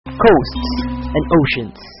coasts, and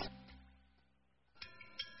oceans.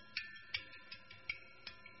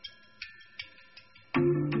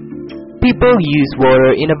 People use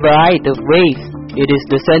water in a variety of ways. It is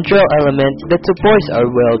the central element that supports our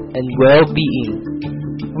wealth and well-being.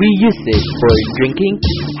 We use it for drinking,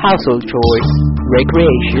 household chores,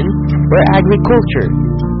 recreation, or agriculture,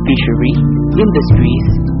 fishery, industries,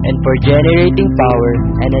 and for generating power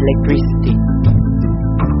and electricity.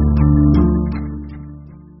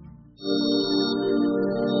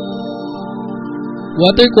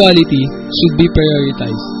 Water quality should be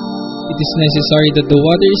prioritized. It is necessary that the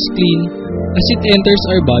water is clean as it enters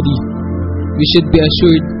our body. We should be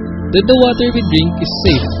assured that the water we drink is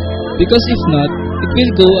safe, because if not, it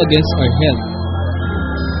will go against our health.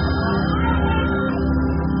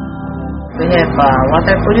 We have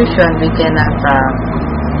water pollution. We cannot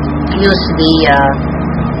use the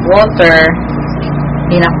water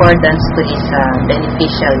in accordance to its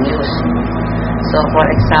beneficial use. So, for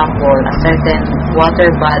example, a certain water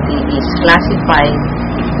body is classified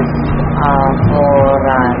for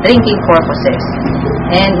drinking purposes,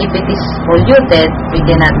 and if it is polluted, we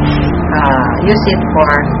cannot use it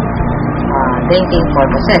for drinking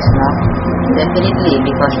purposes, no? Definitely,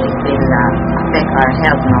 because it will affect our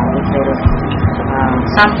health, no? It will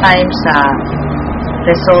sometimes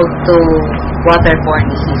result to waterborne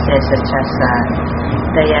diseases such as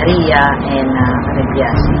diarrhea and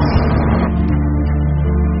amebiasis.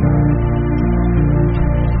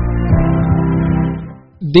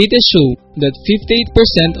 Data show that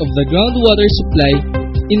 58% of the groundwater supply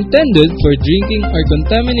intended for drinking are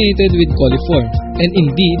contaminated with coliform and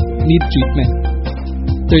indeed need treatment.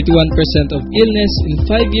 31% of illness in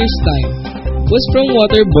 5 years' time was from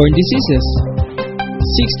waterborne diseases.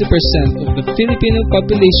 60% of the Filipino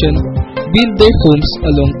population build their homes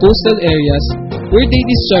along coastal areas where they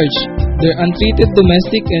discharge their untreated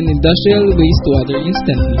domestic and industrial wastewater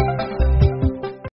instantly.